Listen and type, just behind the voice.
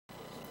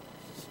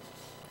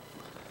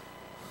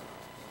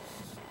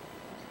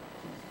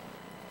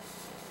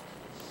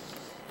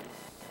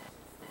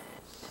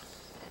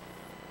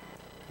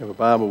Have a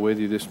Bible with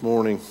you this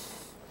morning.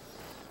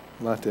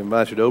 I'd like to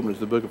invite you to open it to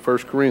the book of 1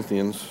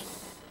 Corinthians.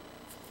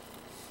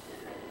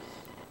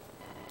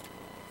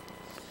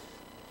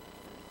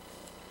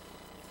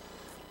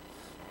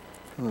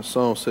 And the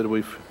song said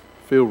we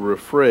feel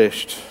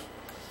refreshed.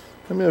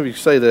 How many of you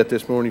say that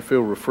this morning? You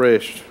feel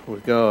refreshed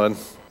with God?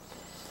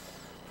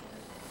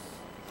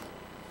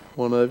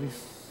 One of you?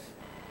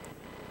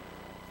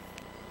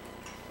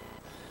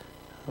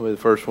 I'll be the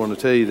first one to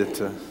tell you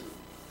that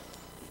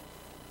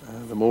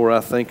the more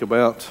I think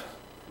about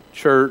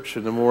church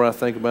and the more I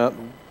think about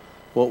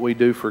what we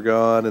do for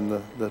God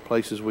and the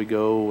places we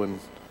go, and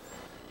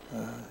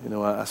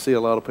I see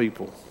a lot of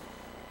people.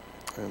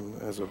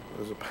 And as a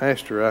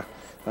pastor,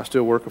 I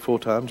still work a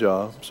full-time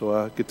job, so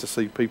I get to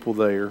see people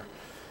there.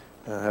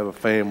 I have a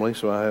family,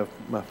 so I have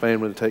my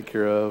family to take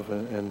care of,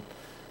 and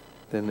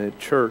then at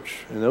church.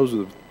 And those are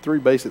the three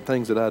basic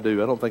things that I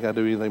do. I don't think I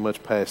do anything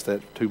much past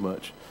that too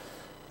much.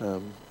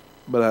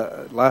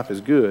 But life is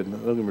good,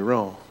 don't get me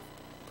wrong.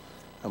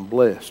 I'm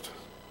blessed.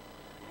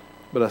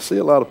 But I see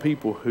a lot of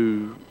people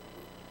who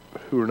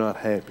are not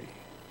happy.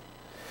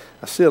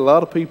 I see a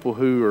lot of people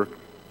who are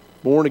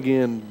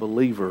born-again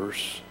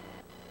believers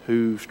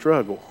who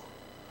struggle,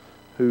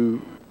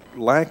 who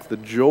lack the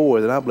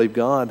joy that I believe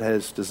God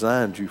has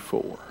designed you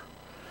for.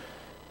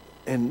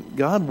 And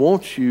God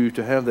wants you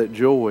to have that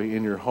joy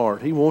in your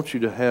heart. He wants you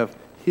to have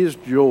His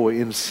joy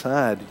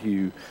inside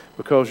you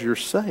because you're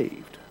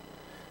saved.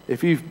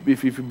 If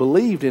you've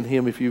believed in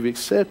Him, if you've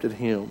accepted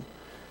Him,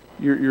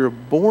 you're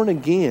born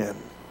again.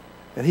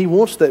 And He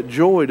wants that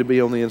joy to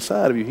be on the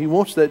inside of you. He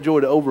wants that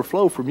joy to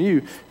overflow from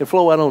you and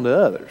flow out onto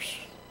others.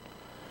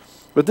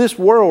 But this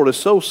world is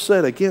so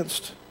set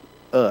against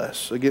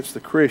us, against the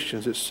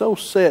Christians. It's so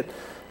set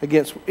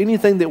against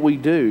anything that we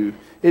do.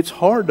 It's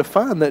hard to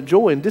find that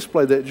joy and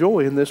display that joy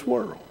in this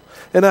world.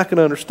 And I can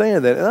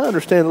understand that. And I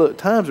understand, look,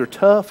 times are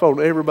tough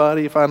on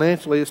everybody.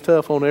 Financially, it's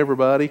tough on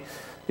everybody.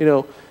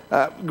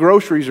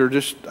 Groceries are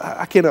just,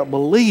 I cannot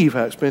believe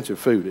how expensive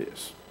food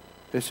is.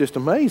 It's just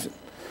amazing.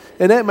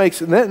 And that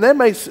makes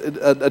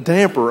a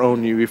damper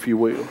on you, if you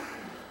will.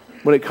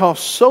 When it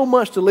costs so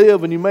much to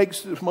live and you make,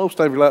 most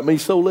times you're like me,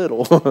 so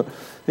little.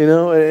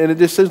 And it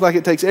just seems like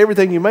it takes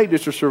everything you make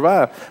just to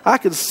survive. I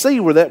could see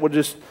where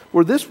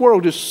this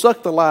world just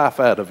sucked the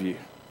life out of you.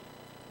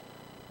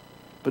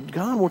 But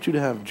God wants you to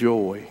have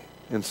joy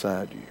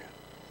inside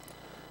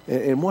you.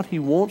 And what He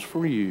wants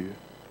for you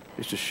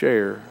is to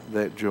share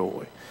that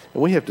joy.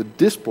 And we have to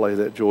display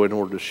that joy in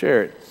order to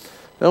share it.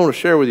 Now, I want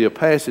to share with you a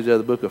passage out of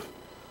the book of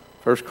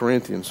 1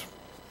 Corinthians.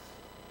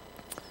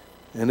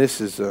 And this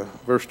is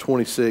verse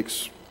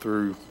 26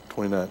 through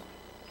 29.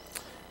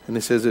 And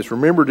it says this: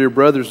 "Remember, dear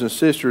brothers and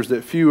sisters,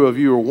 that few of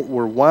you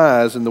were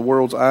wise in the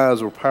world's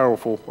eyes, or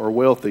powerful or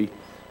wealthy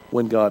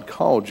when God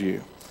called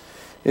you.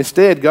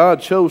 Instead,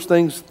 God chose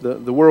things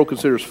the world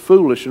considers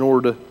foolish in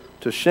order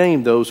to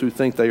shame those who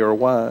think they are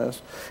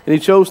wise. And He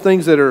chose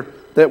things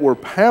that were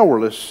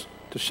powerless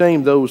to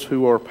shame those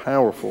who are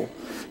powerful.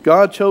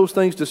 God chose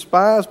things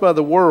despised by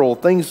the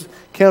world, things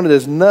counted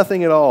as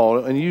nothing at all,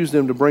 and used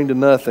them to bring to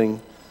nothing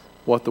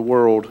what the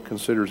world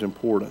considers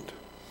important.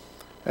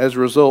 As a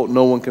result,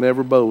 no one can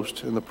ever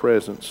boast in the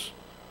presence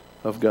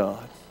of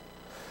God."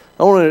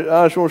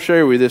 I just want to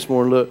share with you this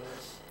morning, look,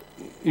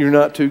 you're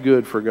not too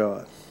good for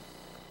God,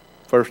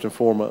 first and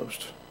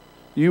foremost.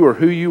 You are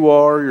who you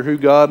are. You're who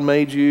God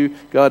made you.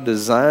 God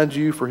designed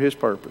you for His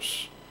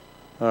purpose.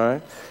 All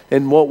right?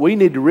 And what we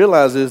need to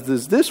realize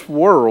is this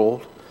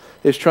world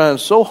is trying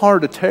so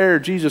hard to tear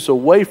Jesus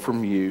away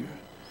from you,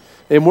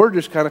 and we're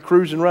just kind of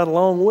cruising right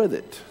along with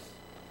it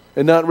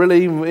and not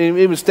really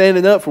even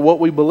standing up for what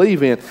we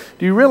believe in.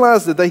 Do you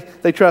realize that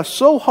they try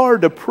so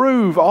hard to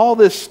prove all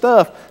this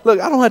stuff?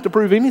 Look, I don't have to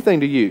prove anything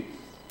to you.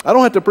 I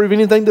don't have to prove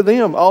anything to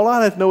them. All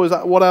I have to know is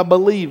what I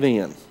believe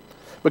in.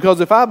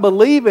 Because if I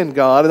believe in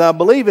God, and I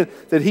believe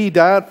that He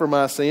died for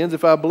my sins,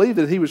 if I believe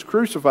that He was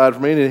crucified for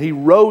me and He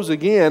rose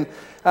again,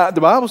 the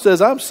Bible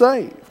says I'm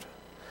saved.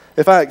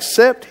 If I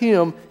accept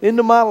Him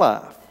into my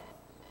life,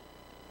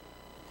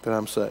 then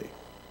I'm saved.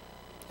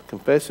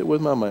 Confess it with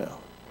my mouth.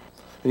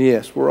 And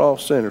yes, we're all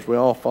sinners. We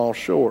all fall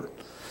short.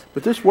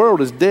 But this world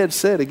is dead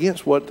set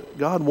against what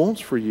God wants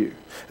for you.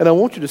 And I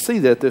want you to see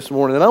that this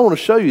morning. And I want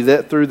to show you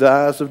that through the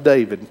eyes of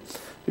David.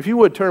 If you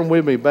would turn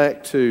with me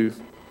back to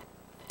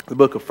the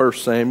book of 1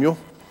 Samuel.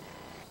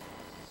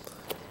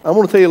 I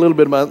want to tell you a little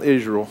bit about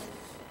Israel.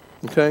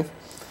 Okay?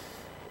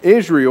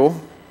 Israel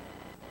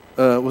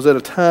was at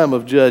a time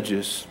of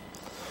judges.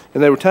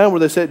 And there were times where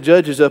they set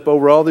judges up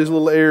over all these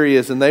little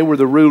areas, and they were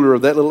the ruler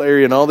of that little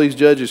area, and all these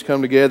judges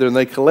come together, and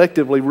they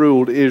collectively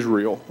ruled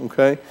Israel.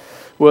 Okay?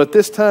 Well, at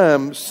this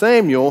time,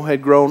 Samuel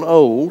had grown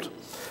old,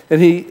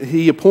 and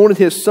he appointed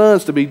his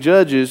sons to be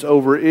judges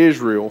over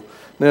Israel.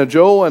 Now,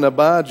 Joel and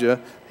Abijah,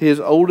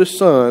 his oldest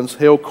sons,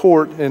 held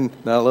court, and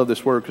now I love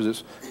this word because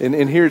it's,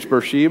 in here it's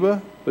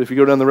Beersheba, but if you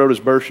go down the road, it's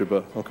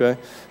Beersheba. Okay?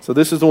 So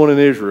this is the one in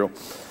Israel.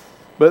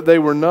 But they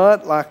were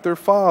not like their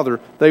father.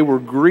 They were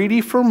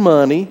greedy for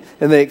money,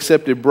 and they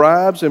accepted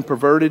bribes and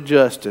perverted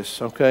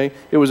justice. Okay?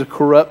 It was a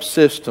corrupt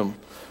system.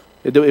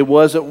 It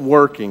wasn't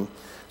working.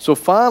 So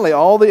finally,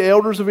 all the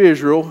elders of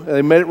Israel,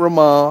 they met at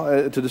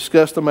Ramah to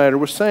discuss the matter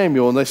with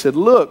Samuel. And they said,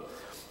 look,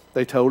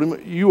 they told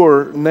him, you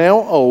are now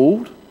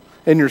old,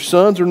 and your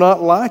sons are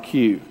not like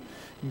you.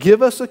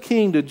 Give us a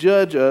king to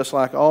judge us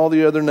like all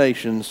the other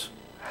nations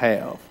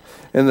have.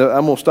 And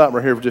I'm going to stop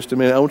right here for just a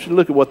minute. I want you to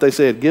look at what they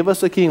said. Give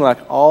us a king like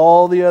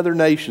all the other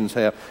nations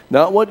have.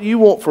 Not what you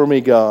want for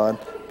me, God,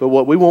 but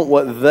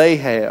what they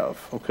have.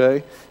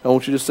 Okay? I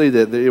want you to see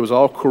that it was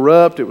all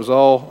corrupt. It was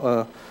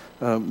all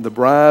the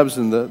bribes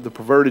and the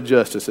perverted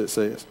justice, it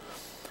says.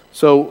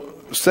 So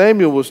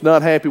Samuel was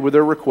not happy with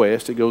their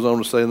request. It goes on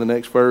to say in the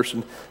next verse.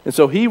 And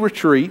so he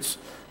retreats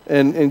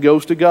and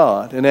goes to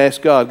God and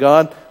asks God,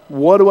 God,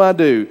 what do I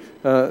do?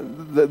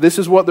 This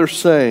is what they're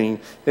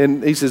saying.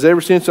 And he says, ever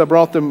since I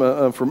brought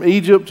them from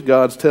Egypt,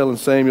 God's telling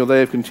Samuel,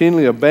 they have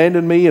continually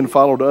abandoned me and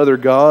followed other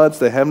gods.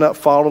 They have not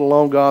followed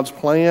along God's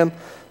plan.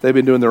 They've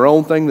been doing their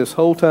own thing this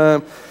whole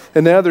time.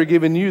 And now they're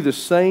giving you the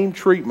same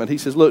treatment. He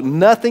says, look,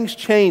 nothing's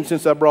changed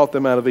since I brought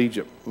them out of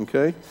Egypt.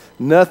 Okay?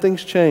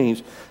 Nothing's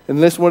changed.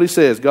 And listen to what he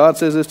says. God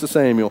says this to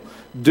Samuel.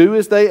 Do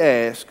as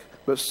they ask,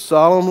 but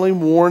solemnly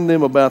warn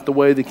them about the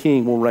way the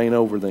king will reign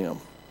over them.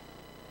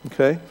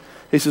 Okay?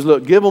 He says,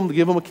 look, give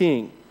them a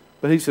king.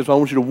 But he says, I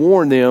want you to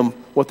warn them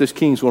what this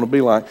king's going to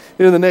be like.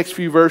 And in the next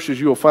few verses,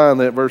 you'll find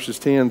that, verses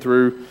 10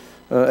 through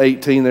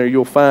 18 there,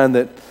 you'll find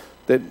that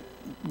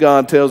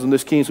God tells them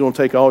this king's going to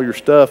take all your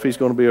stuff. He's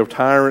going to be a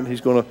tyrant. He's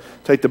going to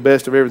take the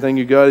best of everything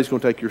you got. He's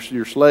going to take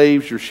your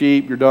slaves, your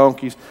sheep, your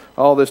donkeys,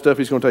 all this stuff.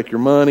 He's going to take your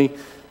money.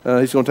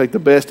 He's going to take the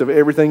best of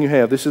everything you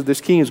have.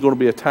 This king is going to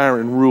be a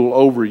tyrant and rule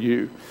over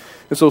you.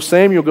 And so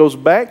Samuel goes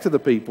back to the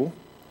people.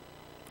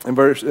 And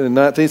verse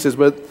 19 says,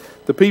 but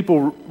the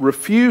people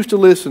refused to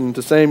listen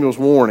to Samuel's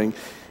warning.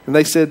 And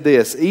they said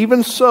this,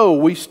 even so,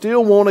 we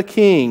still want a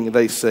king,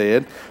 they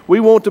said. We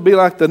want to be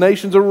like the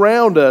nations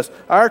around us.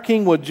 Our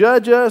king will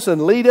judge us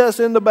and lead us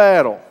into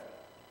battle.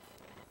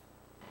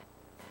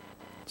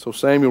 So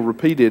Samuel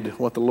repeated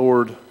what the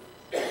Lord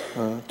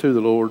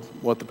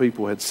what the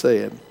people had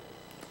said.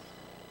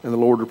 And the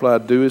Lord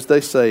replied, do as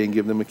they say and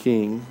give them a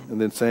king. And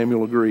then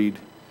Samuel agreed,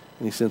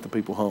 and he sent the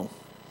people home.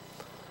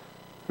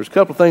 There's a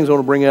couple of things I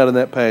want to bring out in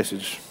that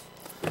passage.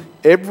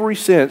 Ever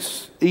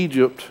since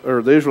Egypt,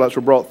 or the Israelites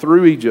were brought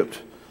through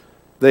Egypt,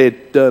 they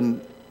had done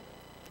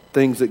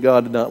things that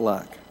God did not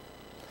like.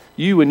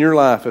 You in your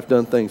life have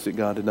done things that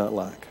God did not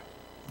like.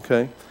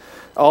 Okay?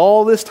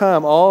 All this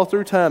time, all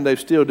through time, they're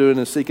still doing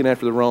and seeking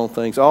after the wrong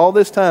things. All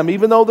this time,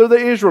 even though they're the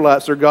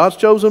Israelites, they're God's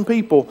chosen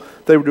people,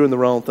 they were doing the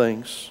wrong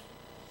things.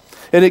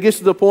 And it gets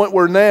to the point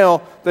where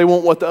now they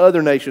want what the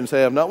other nations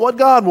have. Not what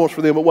God wants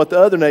for them, but what the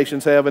other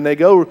nations have. And they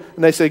go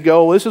and they say,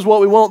 go, this is what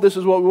we want, this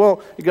is what we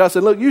want. And God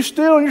said, look, you're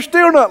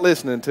still not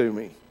listening to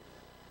me.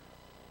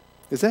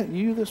 Is that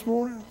you this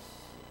morning?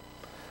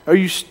 Are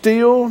you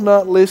still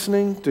not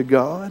listening to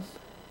God?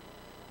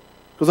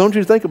 Because I want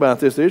you to think about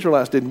this. The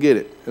Israelites didn't get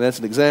it. And that's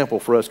an example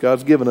for us.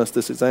 God's given us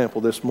this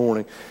example this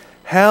morning.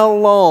 How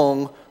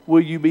long will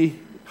you be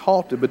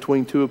halted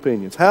between two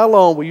opinions? How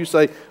long will you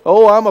say,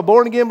 oh, I'm a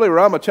born-again believer,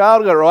 I'm a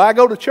child of God, or I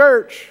go to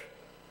church,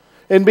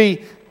 and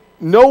be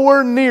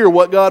nowhere near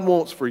what God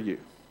wants for you?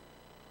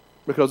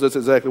 Because that's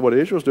exactly what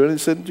Israel's doing. He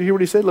said, did you hear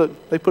what he said?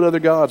 Look, they put other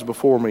gods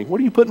before me. What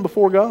are you putting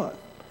before God?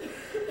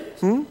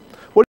 What are you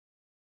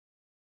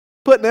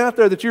putting out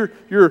there that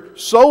you're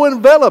so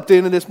enveloped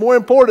in, and it's more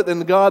important than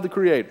the God, the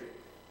Creator?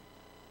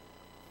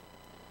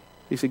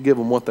 He said, give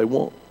them what they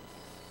want.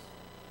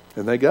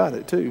 And they got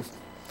it too.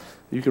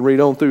 You can read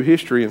on through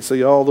history and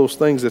see all those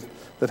things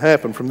that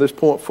happened from this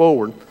point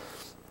forward.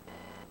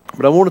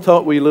 But I want to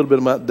talk with you a little bit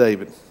about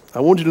David.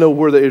 I want you to know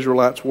where the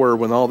Israelites were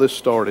when all this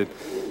started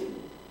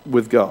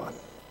with God.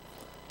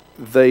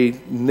 They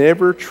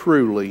never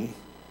truly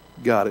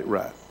got it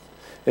right.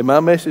 And my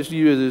message to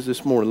you is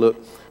this morning,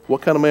 look,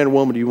 what kind of man or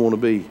woman do you want to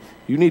be?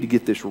 You need to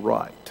get this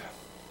right.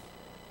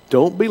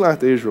 Don't be like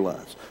the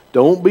Israelites.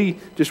 Don't be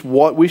just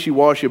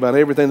wishy-washy about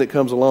everything that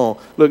comes along.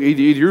 Look, either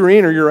you're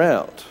in or you're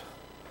out.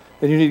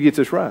 And you need to get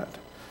this right.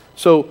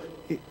 So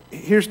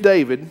here's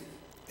David,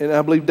 and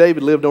I believe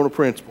David lived on a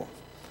principle.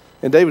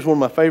 And David's one of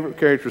my favorite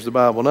characters of the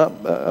Bible.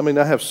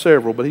 I have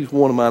several, but he's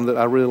one of mine that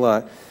I really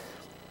like.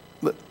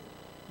 But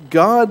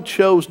God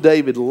chose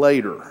David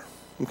later,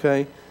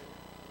 okay,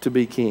 to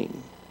be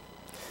king.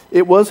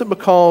 It wasn't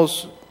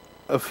because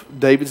of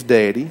David's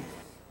daddy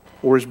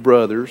or his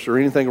brothers or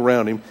anything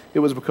around him. It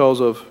was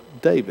because of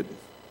David.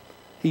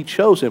 He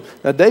chose him.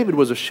 Now, David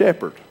was a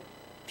shepherd.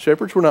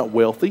 Shepherds were not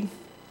wealthy.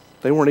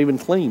 They weren't even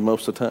clean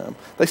most of the time.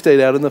 They stayed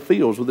out in the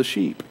fields with the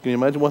sheep. Can you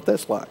imagine what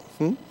that's like?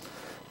 Me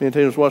and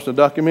Tina was watching a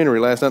documentary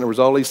last night. There was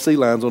all these sea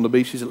lions on the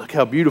beach. She said, look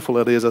how beautiful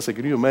that is. I said,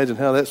 can you imagine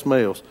how that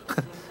smells?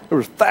 There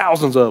was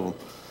thousands of them.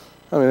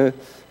 I mean,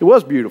 it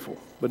was beautiful,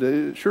 but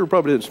it sure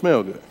probably didn't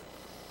smell good.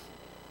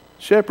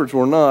 Shepherds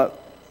were not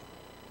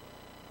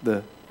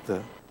the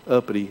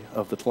uppity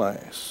of the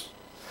class.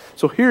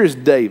 So here is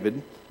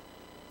David,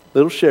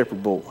 little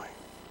shepherd boy,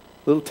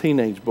 little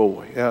teenage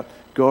boy, out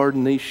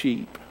guarding these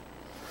sheep.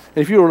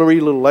 And if you were to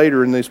read a little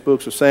later in these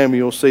books of Samuel,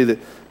 you'll see that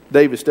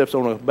David steps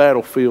on a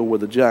battlefield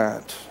with a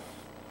giant.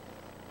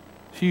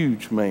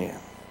 Huge man.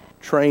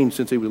 Trained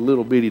since he was a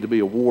little bitty to be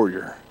a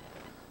warrior.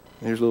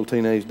 And here's little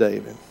teenage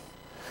David.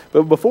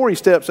 But before he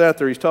steps out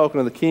there, he's talking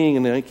to the king,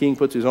 and the king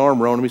puts his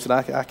armor on him. He said,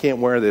 I can't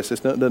wear this.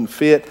 It doesn't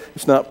fit.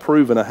 It's not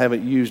proven. I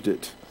haven't used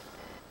it.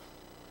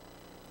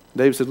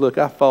 David said, look,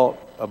 I fought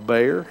a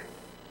bear.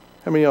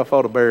 How many of y'all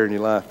fought a bear in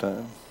your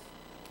lifetime?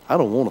 I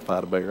don't want to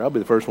fight a bear. I'll be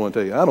the first one to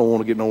tell you. I don't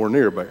want to get nowhere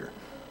near a bear.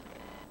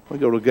 When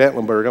I go to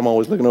Gatlinburg, I'm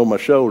always looking over my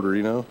shoulder,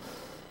 you know.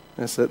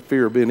 That's that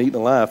fear of being eaten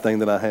alive thing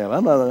that I have.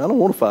 I don't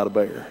want to fight a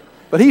bear.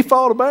 But he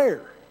fought a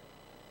bear.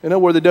 You know,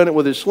 whether they done it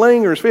with his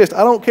sling or his fist,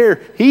 I don't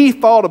care. He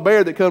fought a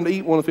bear that come to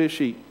eat one of his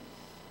sheep.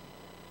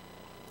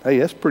 Hey,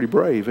 that's pretty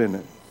brave, isn't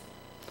it?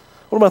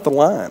 What about the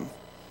lion?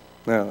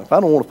 Now, if I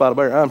don't want to fight a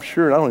bear, I'm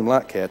sure I don't even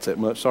like cats that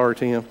much. Sorry,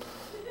 Tim.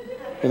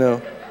 You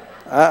know,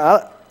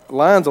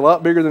 lion's a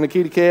lot bigger than a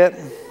kitty cat,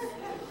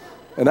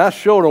 and I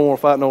sure don't want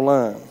to fight no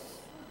lion.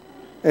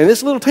 And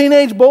this little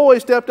teenage boy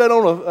stepped out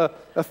on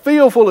a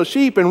field full of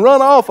sheep and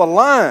run off a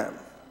lion.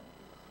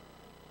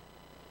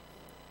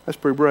 That's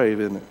pretty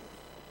brave, isn't it?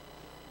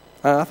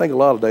 I think a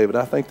lot of David.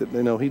 I think that,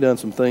 you know, he done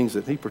some things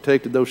that he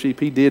protected those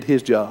sheep. He did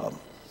his job.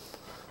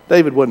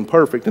 David wasn't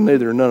perfect, and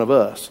neither are none of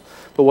us.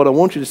 But what I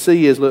want you to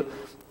see is, look,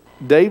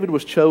 David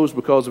was chosen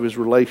because of his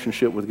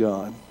relationship with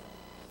God.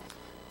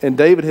 And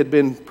David had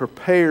been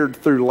prepared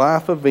through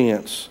life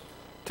events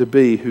to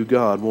be who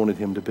God wanted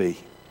him to be.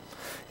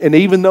 And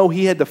even though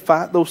he had to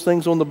fight those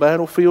things on the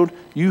battlefield,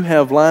 you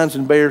have lions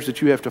and bears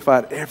that you have to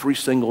fight every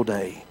single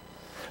day.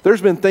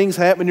 There's been things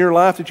happen in your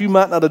life that you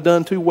might not have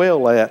done too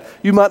well at.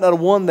 You might not have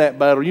won that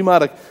battle. You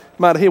might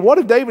have hit. What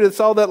if David had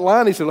saw that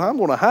lion? He said, well, I'm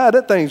going to hide.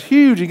 That thing's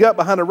huge. He got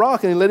behind a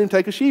rock and he let him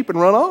take a sheep and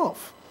run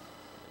off.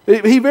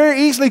 He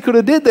very easily could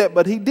have did that,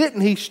 but he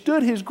didn't. He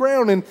stood his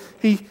ground and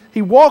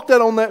he walked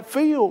out on that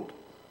field.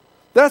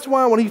 That's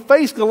why when he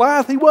faced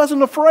Goliath, he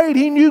wasn't afraid.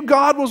 He knew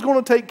God was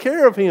going to take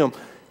care of him.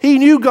 He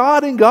knew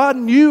God and God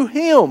knew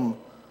him.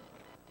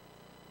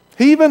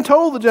 He even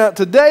told the giant,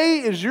 today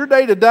is your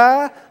day to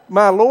die.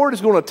 My Lord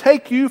is going to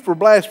take you for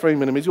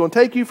blaspheming him. He's going to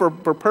take you for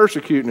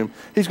persecuting him.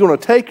 He's going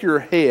to take your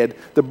head.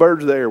 The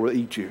birds of the air will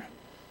eat you.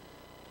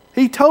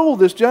 He told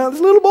this giant,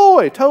 this little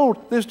boy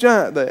told this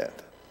giant that.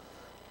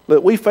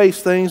 Look, we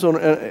face things on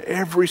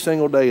every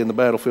single day in the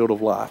battlefield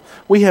of life.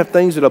 We have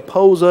things that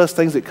oppose us,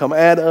 things that come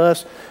at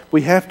us.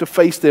 We have to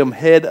face them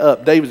head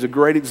up. David's a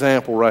great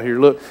example right here.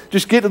 Look,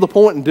 just get to the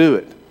point and do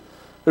it.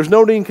 There's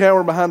no need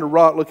cowering behind a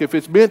rock. Look, if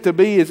it's meant to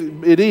be,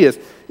 it is.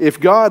 If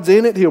God's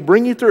in it, he'll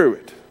bring you through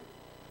it.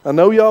 I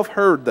know y'all have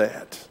heard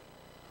that.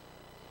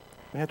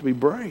 We have to be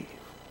brave.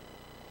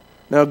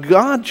 Now,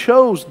 God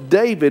chose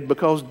David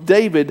because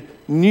David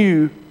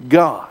knew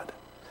God.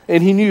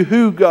 And he knew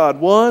who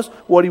God was,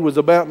 what he was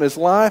about in his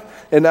life.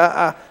 And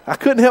I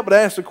couldn't help but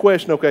ask the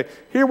question, okay,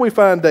 here we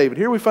find David.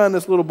 Here we find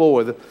this little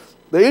boy.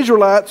 The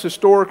Israelites,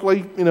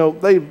 historically, you know,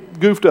 they've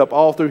goofed up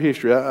all through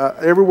history.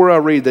 Everywhere I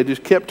read, they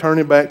just kept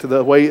turning back to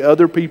the way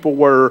other people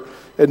were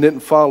and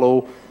didn't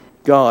follow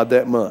God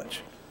that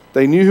much.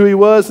 They knew who he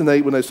was, and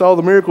when they saw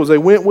the miracles, they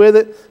went with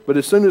it. But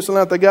as soon as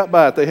they got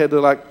by it, they had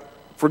to,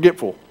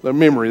 forgetful, their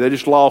memory. They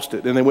just lost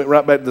it, and they went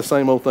right back to the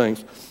same old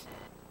things.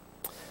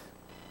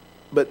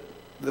 But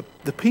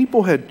the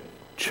people had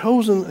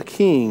chosen a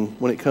king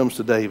when it comes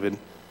to David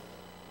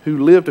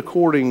who lived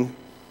according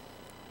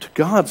to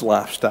God's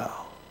lifestyle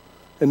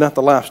and not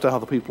the lifestyle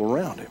of the people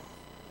around him.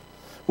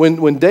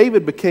 When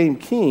David became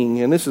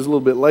king, and this is a little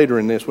bit later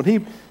in this,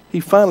 when he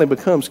finally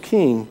becomes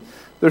king,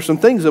 there's some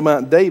things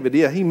about David,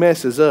 yeah, he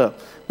messes up,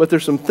 but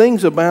there's some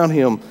things about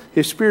him,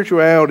 his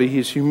spirituality,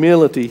 his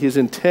humility, his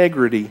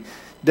integrity.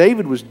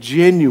 David was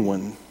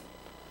genuine.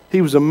 He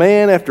was a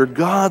man after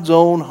God's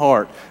own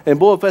heart. And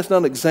boy, if that's not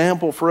an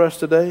example for us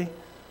today,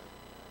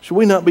 should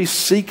we not be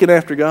seeking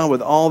after God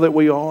with all that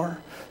we are?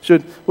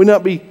 Should we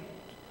not be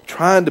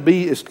trying to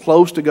be as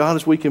close to God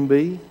as we can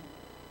be?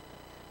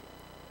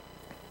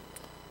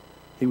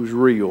 He was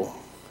real.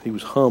 He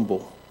was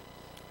humble.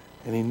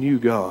 And he knew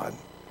God.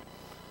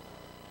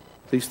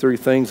 These three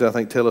things, I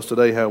think, tell us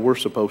today how we're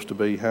supposed to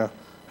be, how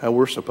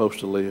we're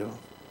supposed to live.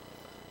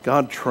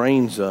 God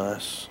trains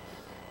us.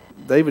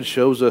 David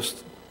shows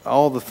us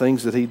all the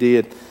things that he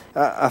did.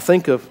 I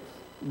think of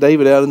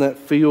David out in that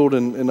field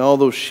and all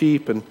those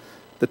sheep and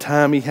the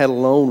time he had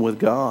alone with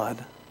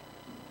God.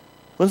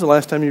 When's the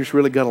last time you just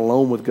really got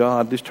alone with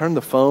God? Just turned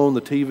the phone,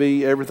 the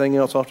TV, everything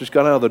else off, just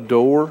got out of the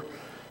door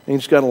and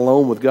just got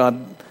alone with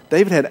God.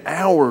 David had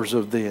hours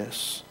of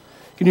this.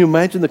 Can you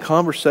imagine the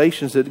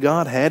conversations that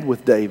God had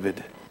with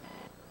David?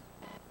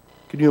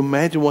 Can you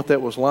imagine what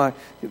that was like?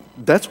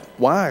 That's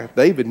why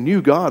David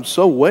knew God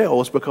so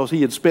well, is because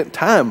he had spent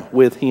time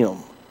with him.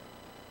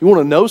 You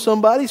want to know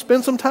somebody?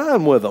 Spend some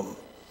time with them.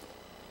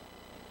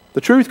 The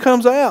truth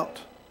comes out.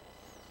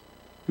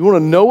 You want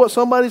to know what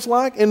somebody's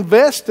like?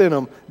 Invest in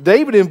them.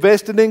 David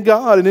invested in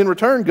God, and in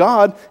return,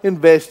 God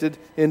invested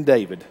in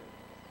David.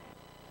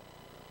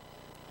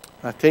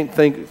 I can't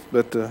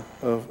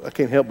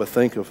help but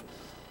think of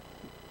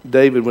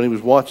David when he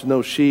was watching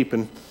those sheep,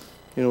 and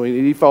You know,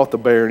 he fought the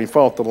bear and he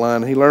fought the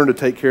lion. He learned to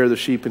take care of the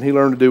sheep and he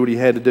learned to do what he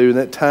had to do in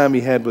that time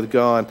he had with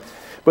God.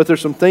 But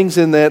there's some things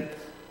in that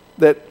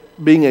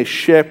being a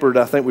shepherd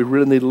I think we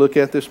really need to look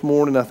at this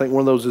morning. I think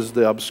one of those is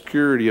the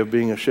obscurity of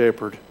being a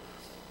shepherd.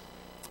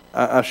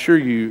 I assure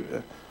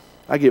you,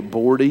 I get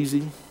bored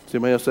easy. Is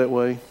anybody else that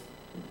way?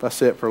 If I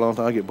sit for a long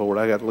time, I get bored.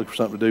 I got to look for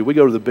something to do. We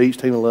go to the beach.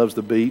 Tina loves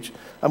the beach.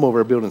 I'm over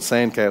there building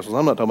sand castles.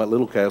 I'm not talking about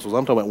little castles.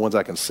 I'm talking about ones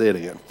I can sit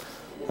in.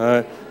 All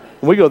right.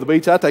 When we go to the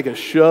beach, I take a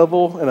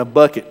shovel and a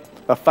bucket,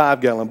 a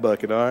 5-gallon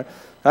bucket. All right.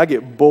 I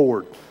get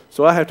bored,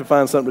 so I have to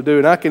find something to do.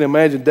 And I can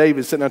imagine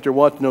David sitting out there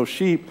watching those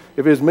sheep.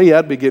 If it was me,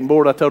 I'd be getting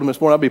bored. I told him this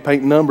morning I'd be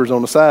painting numbers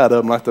on the side of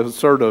them, like the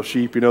Cerdo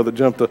sheep, you know, that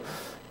jumped the.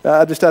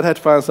 I'd have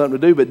to find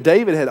something to do. But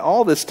David had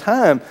all this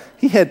time.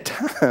 He had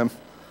time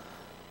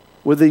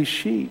with these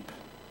sheep.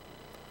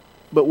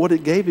 But what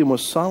it gave him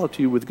was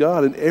solitude with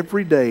God, and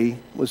every day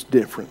was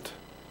different.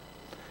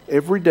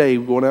 Every day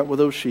going out with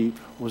those sheep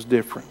was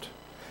different.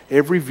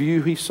 Every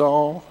view he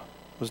saw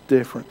was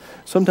different.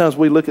 Sometimes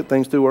we look at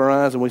things through our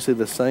eyes and we see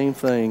the same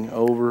thing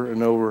over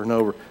and over and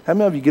over. How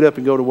many of you get up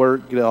and go to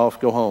work, get off,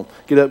 go home?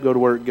 Get up, go to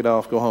work, get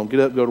off, go home. Get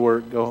up, go to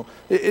work, go home.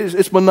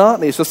 It's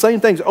monotony. It's the same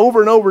things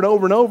over and over and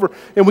over and over.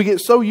 And we get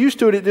so used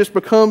to it, it just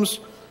becomes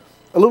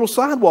a little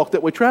sidewalk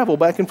that we travel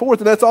back and forth,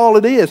 and that's all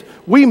it is.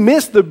 We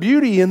miss the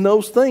beauty in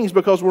those things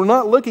because we're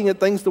not looking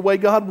at things the way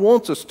God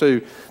wants us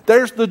to.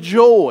 There's the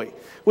joy.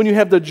 When you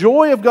have the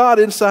joy of God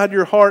inside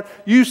your heart,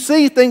 you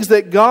see things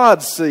that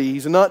God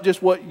sees and not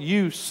just what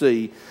you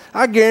see.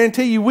 I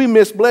guarantee you we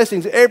miss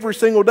blessings every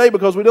single day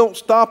because we don't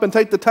stop and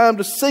take the time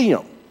to see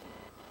them.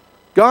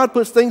 God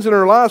puts things in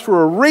our lives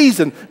for a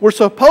reason. We're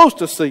supposed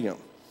to see them.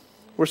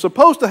 We're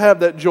supposed to have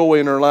that joy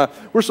in our life.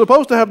 We're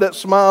supposed to have that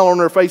smile on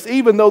our face,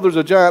 even though there's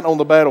a giant on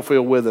the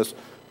battlefield with us.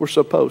 We're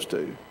supposed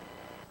to.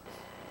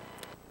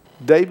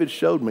 David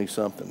showed me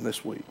something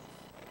this week.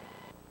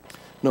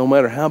 No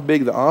matter how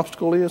big the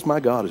obstacle is, my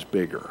God is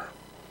bigger.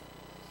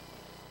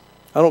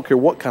 I don't care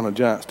what kind of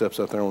giant steps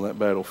out there on that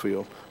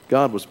battlefield.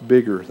 God was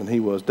bigger than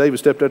he was. David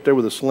stepped out there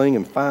with a sling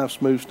and 5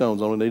 smooth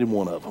stones. Only needed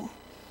one of them.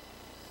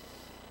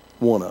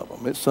 One of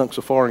them. It sunk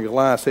so far in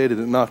Goliath's head that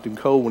it knocked him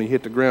cold. When he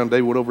hit the ground,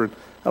 David went over and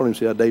I don't even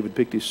see how David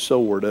picked his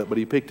sword up, but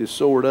he picked his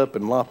sword up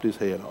and lopped his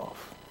head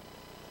off.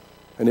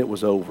 And it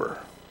was over.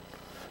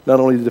 Not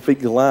only did he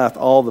defeat Goliath,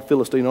 all the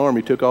Philistine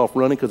army took off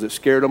running because it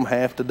scared them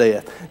half to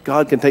death.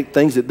 God can take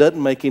things that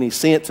doesn't make any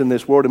sense in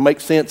this world and make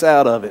sense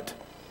out of it.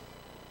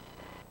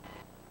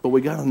 But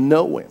we got to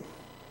know him.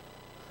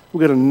 We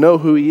got to know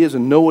who he is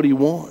and know what he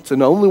wants.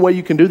 And the only way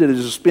you can do that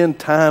is to spend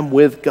time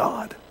with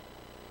God.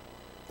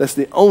 That's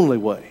the only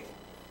way.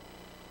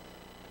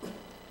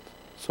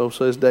 So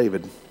says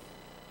David,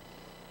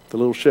 the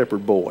little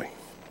shepherd boy,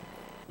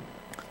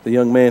 the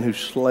young man who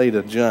slayed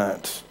a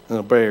giant and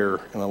a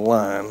bear and a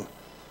lion.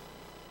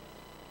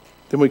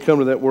 Then we come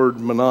to that word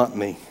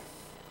monotony,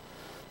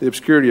 the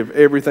obscurity of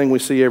everything we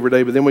see every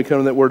day, but then we come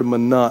to that word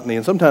monotony.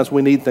 And sometimes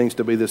we need things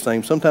to be the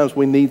same. Sometimes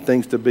we need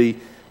things to be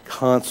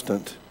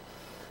constant.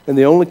 And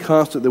the only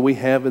constant that we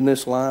have in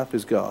this life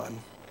is God,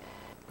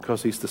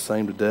 because he's the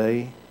same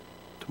today,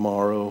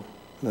 tomorrow,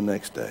 and the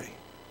next day,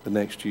 the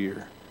next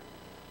year.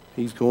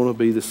 He's going to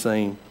be the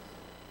same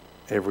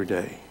every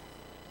day.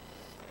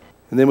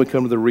 And then we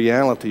come to the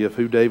reality of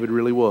who David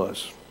really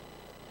was.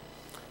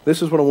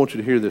 This is what I want you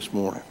to hear this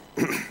morning.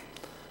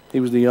 He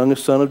was the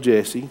youngest son of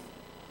Jesse.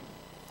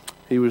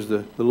 He was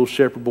the little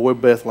shepherd boy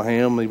of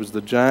Bethlehem. He was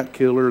the giant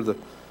killer,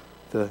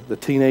 the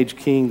teenage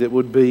king that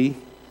would be,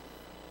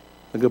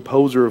 the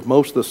composer of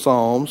most of the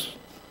Psalms.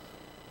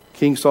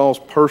 King Saul's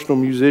personal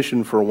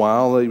musician for a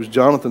while. He was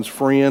Jonathan's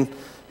friend.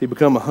 He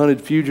became a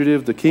hunted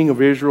fugitive, the king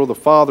of Israel, the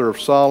father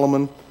of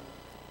Solomon.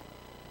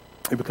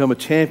 He became a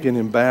champion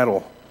in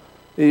battle,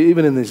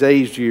 even in his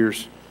aged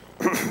years.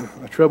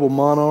 A troubled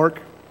monarch.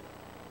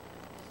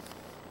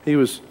 He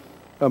was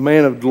a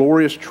man of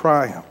glorious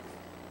triumph.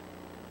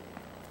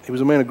 He was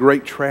a man of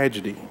great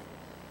tragedy.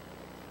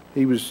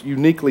 He was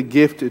uniquely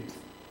gifted. He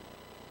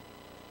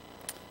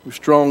was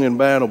strong in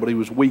battle, but he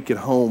was weak at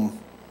home.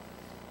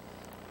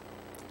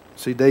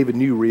 See, David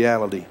knew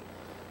reality.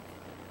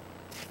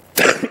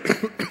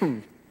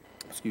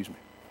 Excuse me.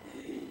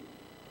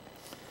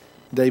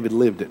 David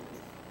lived it.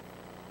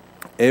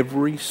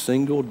 Every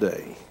single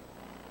day,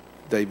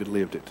 David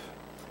lived it,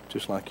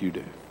 just like you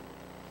do.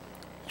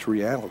 It's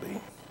reality.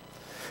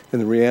 And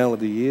the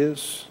reality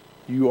is,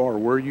 you are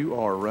where you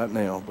are right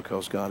now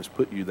because God has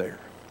put you there.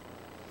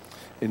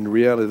 And the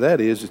reality of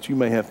that is that you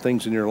may have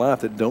things in your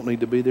life that don't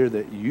need to be there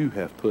that you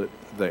have put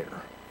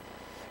there.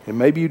 And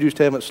maybe you just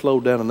haven't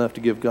slowed down enough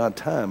to give God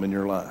time in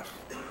your life.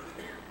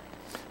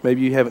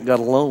 Maybe you haven't got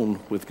alone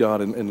with God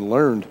and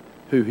learned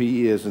who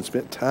he is and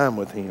spent time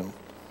with him.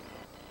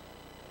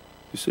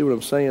 You see what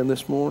I'm saying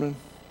this morning?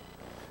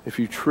 If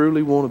you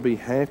truly want to be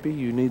happy,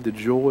 you need the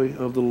joy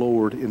of the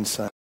Lord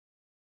inside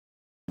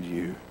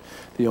you.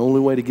 The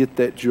only way to get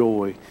that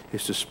joy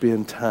is to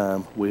spend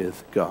time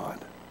with God.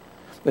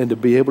 And to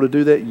be able to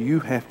do that,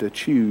 you have to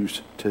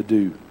choose to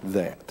do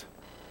that.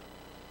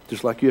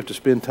 Just like you have to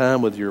spend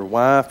time with your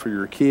wife or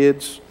your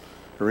kids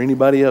or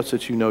anybody else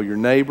that you know, your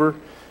neighbor,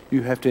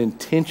 you have to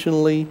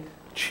intentionally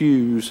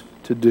choose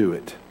to do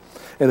it.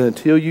 And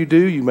until you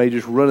do, you may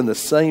just run in the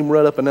same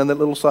rut up and down that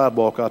little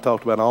sidewalk I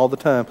talked about all the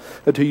time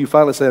until you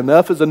finally say,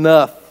 enough is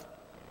enough.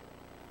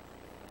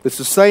 It's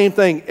the same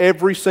thing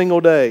every single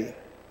day.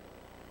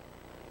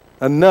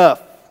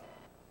 Enough.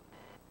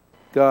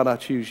 God, I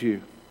choose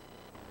you.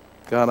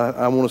 God,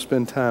 I want to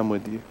spend time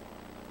with you.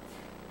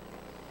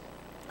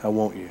 I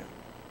want you.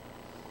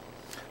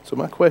 So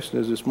my question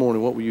is this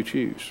morning, what will you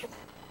choose?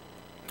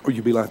 Will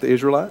you be like the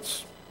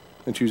Israelites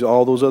and choose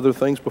all those other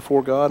things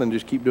before God and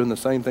just keep doing the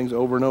same things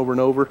over and over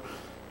and over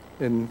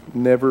and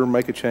never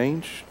make a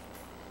change?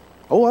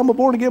 Oh, I'm a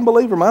born-again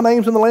believer. My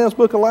name's in the Lamb's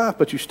Book of Life,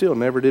 but you still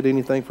never did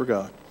anything for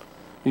God.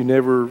 You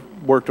never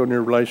worked on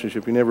your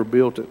relationship. You never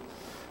built it.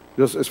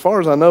 Because as far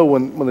as I know,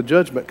 when the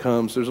judgment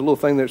comes, there's a little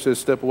thing there that says,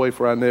 step away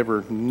for I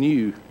never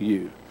knew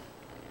you.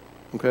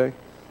 Okay?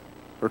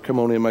 Or come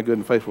on in, my good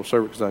and faithful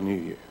servant, because I knew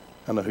you.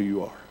 I know who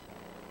you are.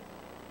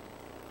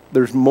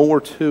 There's more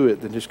to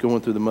it than just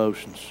going through the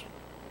motions.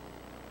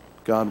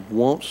 God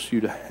wants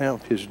you to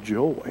have His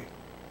joy.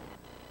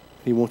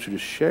 He wants you to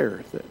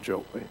share that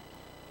joy.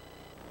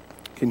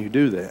 Can you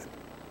do that?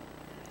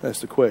 That's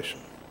the question.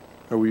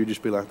 Or will you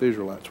just be like the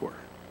Israelites were?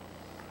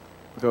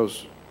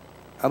 Because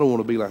I don't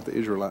want to be like the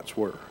Israelites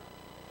were.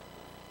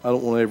 I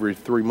don't want every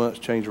 3 months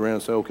change around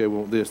and say, okay, we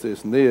want this,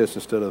 this, and this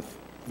instead of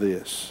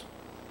this.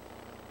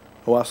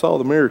 Oh, I saw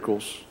the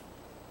miracles,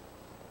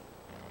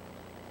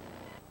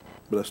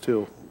 but I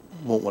still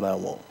want what I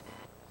want.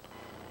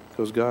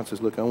 Because God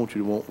says, look, I want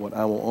you to want what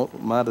I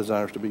want. My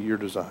desires to be your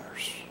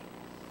desires.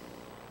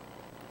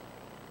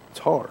 It's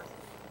hard.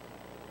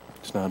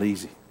 It's not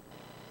easy.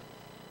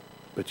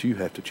 But you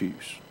have to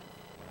choose.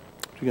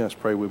 Would you guys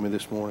pray with me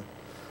this morning?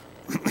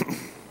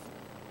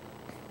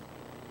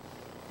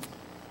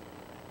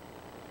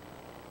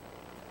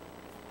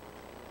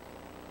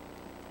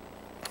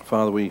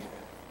 Father, we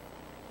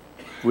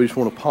just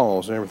want to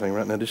pause everything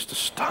right now, just to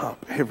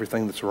stop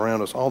everything that's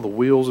around us, all the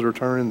wheels that are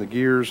turning, the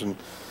gears and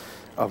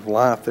of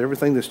life,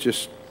 everything that's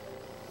just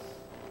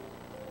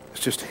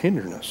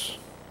hindering us.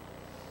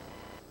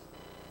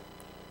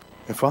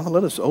 And Father,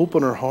 let us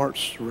open our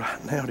hearts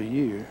right now to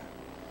you.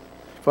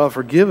 Father,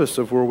 forgive us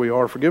of where we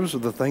are. Forgive us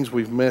of the things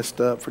we've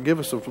messed up. Forgive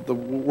us of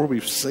where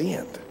we've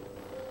sinned.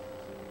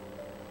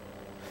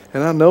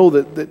 And I know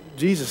that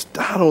Jesus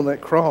died on that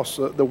cross,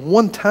 the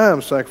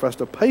one-time sacrifice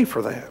to pay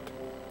for that.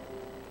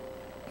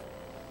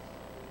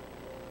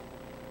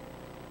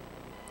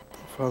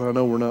 Father, I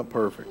know we're not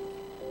perfect.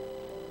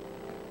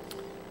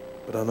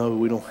 But I know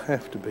we don't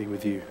have to be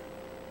with you.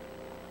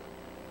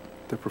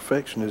 The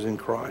perfection is in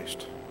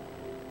Christ.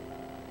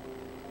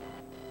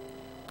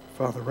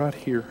 Father, right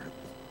here,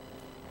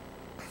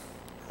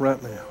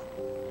 right now,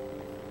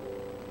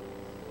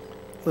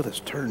 let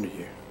us turn to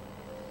you.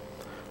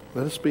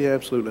 Let us be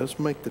absolute. Let us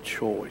make the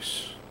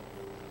choice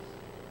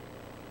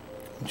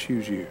and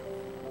choose you.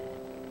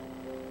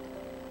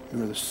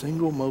 You are the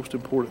single most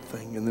important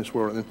thing in this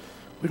world. And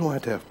we don't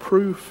have to have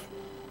proof.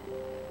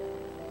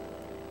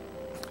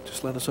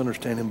 Just let us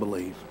understand and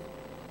believe.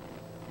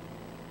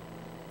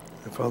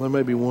 And Father, there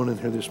may be one in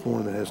here this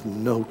morning that has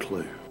no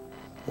clue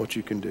what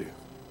you can do.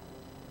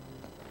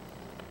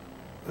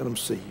 Let them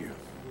see you.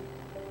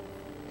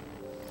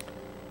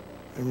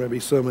 There may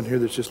be some in here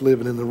that's just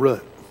living in the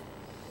rut.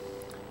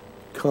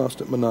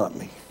 Constant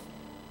monotony.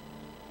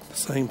 The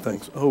same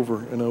things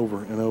over and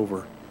over and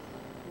over.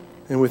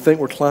 And we think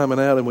we're climbing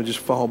out and we just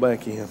fall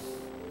back in.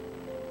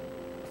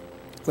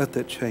 Let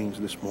that change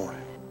this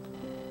morning.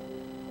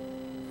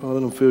 Father, let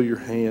them feel your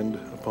hand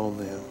upon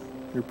them,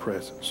 your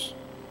presence.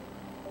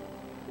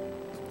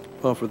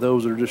 Father, for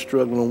those that are just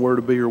struggling on where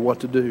to be or what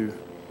to do,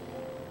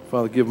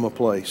 Father, give them a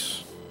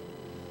place.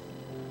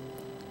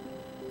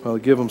 Father,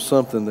 give them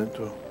something that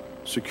will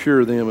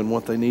secure them in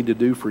what they need to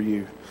do for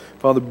you.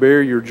 Father,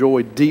 bury your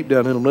joy deep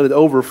down in them. Let it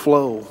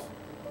overflow.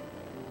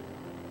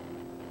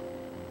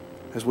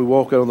 As we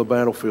walk out on the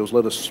battlefields,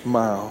 let us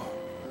smile.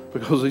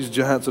 Because these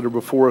giants that are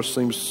before us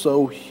seem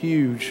so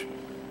huge.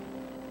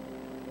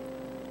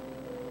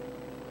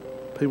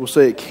 People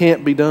say it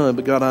can't be done,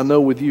 but God, I know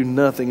with you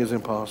nothing is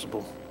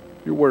impossible.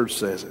 Your word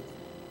says it.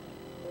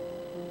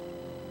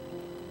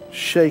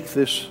 Shake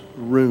this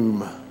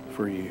room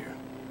for you.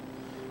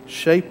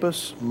 Shape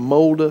us,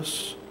 mold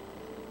us,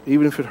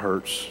 even if it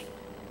hurts.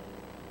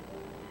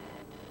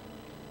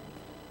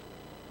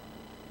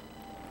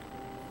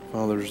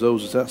 Father, there's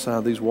those that's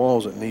outside these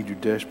walls that need you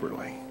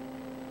desperately.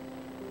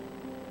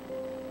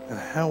 And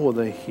how will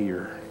they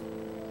hear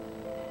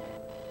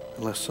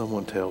unless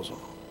someone tells them?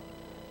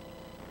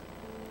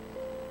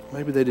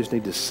 Maybe they just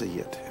need to see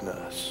it in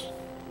us.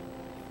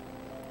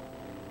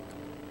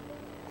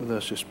 With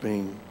us just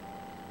being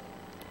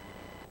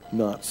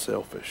not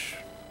selfish.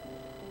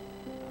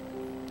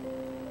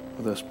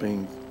 With us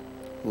being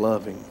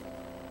loving.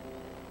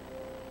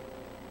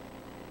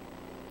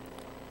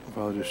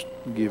 Father, just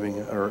giving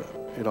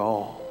it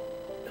all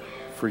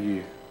for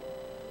you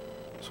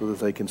so that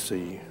they can see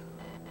you.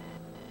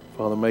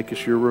 Father, make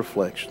us your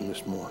reflection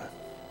this morning.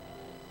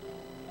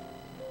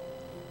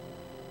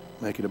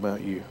 Make it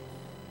about you.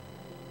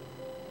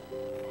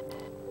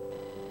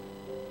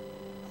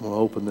 I'm going to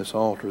open this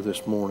altar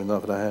this morning.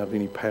 Not that I have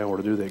any power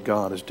to do that.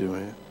 God is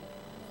doing it.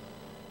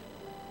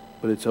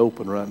 But it's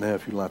open right now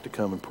if you'd like to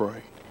come and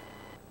pray.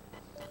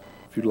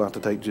 If you'd like to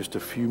take just a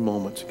few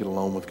moments to get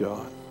alone with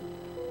God.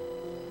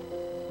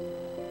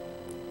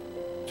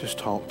 Just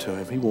talk to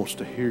Him. He wants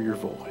to hear your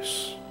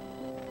voice.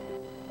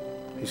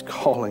 He's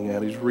calling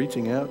out. He's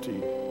reaching out to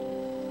you.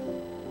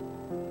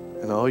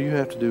 And all you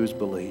have to do is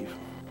believe.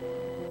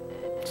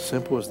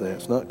 Simple as that.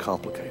 It's not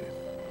complicated.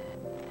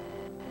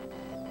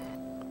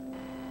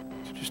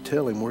 So just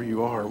tell Him where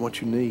you are and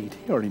what you need.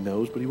 He already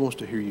knows, but He wants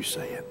to hear you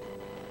say it.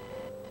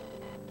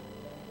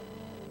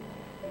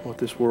 What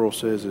this world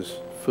says is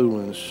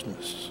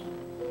foolishness.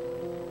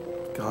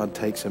 God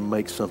takes and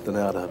makes something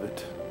out of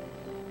it.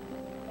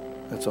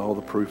 That's all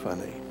the proof I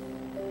need.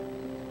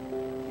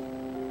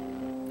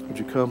 Would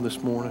you come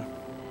this morning?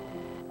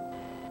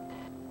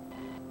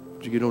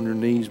 Would you get on your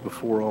knees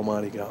before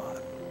Almighty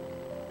God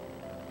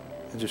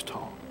and just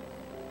talk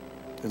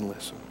and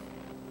listen?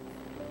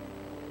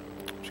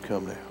 Would you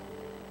come now?